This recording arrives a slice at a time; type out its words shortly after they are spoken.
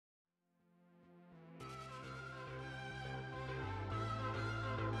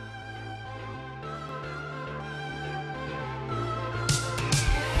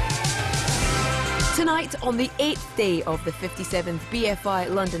Tonight, on the 8th day of the 57th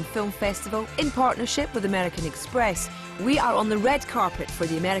BFI London Film Festival, in partnership with American Express, we are on the red carpet for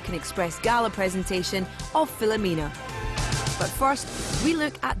the American Express Gala presentation of Philomena. But first, we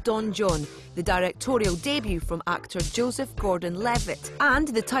look at Don John, the directorial debut from actor Joseph Gordon-Levitt, and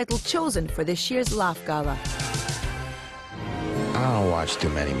the title chosen for this year's Laugh Gala. I don't watch too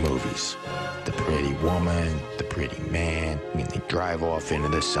many movies. The pretty woman, the pretty man, when they drive off into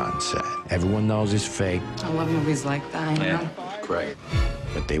the sunset. Everyone knows it's fake. I love movies like that, you know? Great.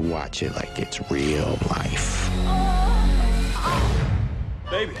 But they watch it like it's real life.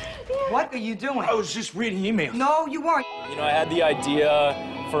 Baby. What are you doing? I was just reading emails. No, you weren't. You know, I had the idea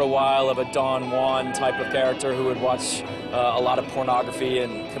for a while of a Don Juan type of character who would watch a lot of pornography,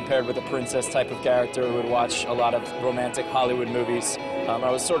 and compared with a princess type of character who would watch a lot of romantic Hollywood movies. I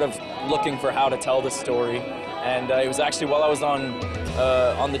was sort of looking for how to tell this story, and it was actually while I was on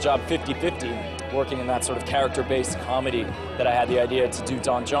the job 50-50, working in that sort of character-based comedy, that I had the idea to do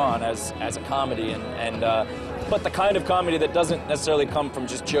Don John as a comedy, but the kind of comedy that doesn't necessarily come from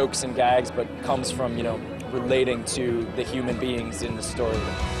just jokes and gags, but comes from, you know, relating to the human beings in the story.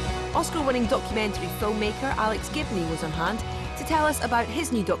 Oscar-winning documentary filmmaker Alex Gibney was on hand to tell us about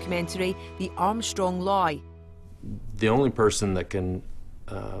his new documentary, The Armstrong Lie. The only person that can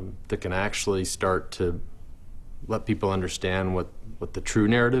actually start to let people understand what the true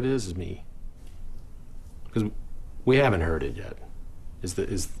narrative is me, because we haven't heard it yet. Is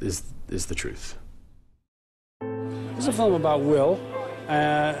the truth. It's a film about Will,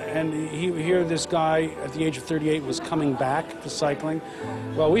 and here this guy at the age of 38 was coming back to cycling.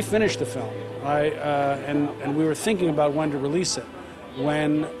 Well, we finished the film, and we were thinking about when to release it,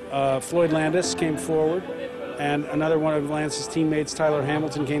 when Floyd Landis came forward, and another one of Lance's teammates, Tyler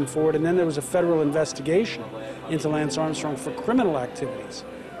Hamilton, came forward, and then there was a federal investigation into Lance Armstrong for criminal activities.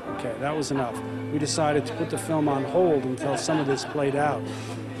 Okay, that was enough. We decided to put the film on hold until some of this played out.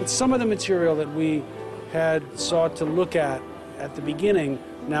 But some of the material that we had sought to look at the beginning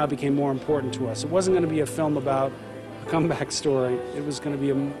now became more important to us. It wasn't going to be a film about a comeback story. It was going to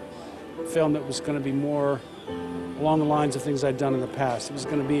be a film that was going to be more along the lines of things I'd done in the past. It was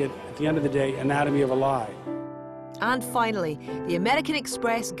going to be, at the end of the day, anatomy of a lie. And finally, the American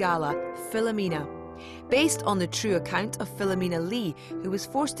Express Gala, Philomena. Based on the true account of Philomena Lee, who was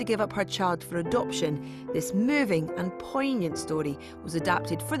forced to give up her child for adoption, this moving and poignant story was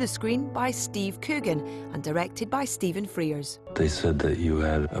adapted for the screen by Steve Coogan and directed by Stephen Frears. They said that you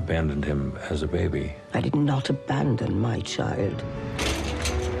had abandoned him as a baby. I did not abandon my child.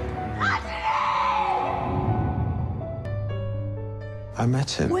 I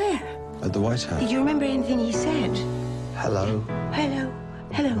met him. Where? At the White House. Do you remember anything he said? Hello. Hello.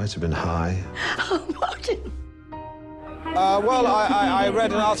 Hello. Might have been hi. Oh, Martin. Well, I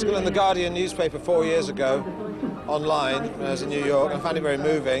read an article in the Guardian newspaper 4 years ago, online, when I was in New York, and I found it very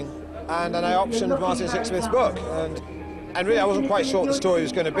moving. And then I optioned Martin Sixsmith's book. And really, I wasn't quite sure what the story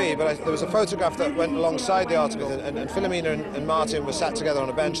was going to be, but there was a photograph that went alongside the article, and Philomena and Martin were sat together on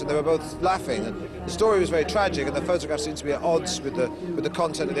a bench, and they were both laughing. And the story was very tragic, and the photograph seemed to be at odds with the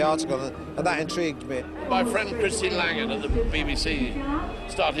content of the article, and that intrigued me. My friend Christine Langan at the BBC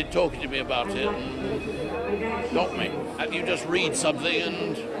started talking to me about it and got me. And you just read something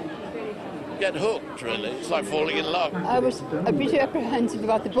and get hooked, really. It's like falling in love. I was a bit apprehensive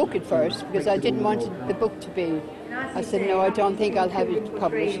about the book at first, because I didn't want the book to be... I said, no, I don't think I'll have it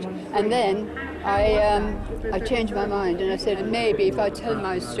published. And then I changed my mind, and I said, maybe if I tell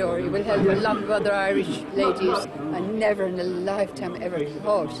my story, it will help a lot of other Irish ladies. I never in a lifetime ever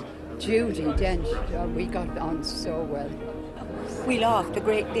thought Judi, Dench, we got on so well. We laughed a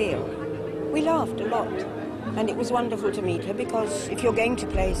great deal. We laughed a lot. And it was wonderful to meet her, because if you're going to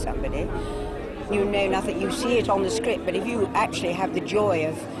play somebody, you know nothing. You see it on the script, but if you actually have the joy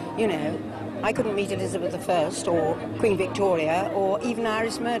of, you know, I couldn't meet Elizabeth I or Queen Victoria or even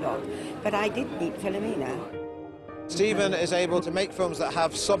Iris Murdoch, but I did meet Philomena. Stephen is able to make films that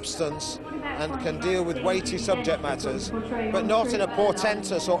have substance and can deal with weighty subject matters, but not in a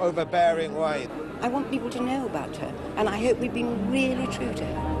portentous or overbearing way. I want people to know about her, and I hope we've been really true to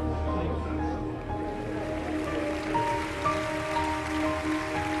her.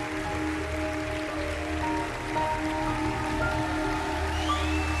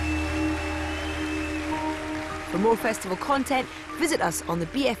 For more festival content, visit us on the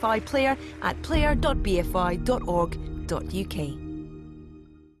BFI player at player.bfi.org.uk.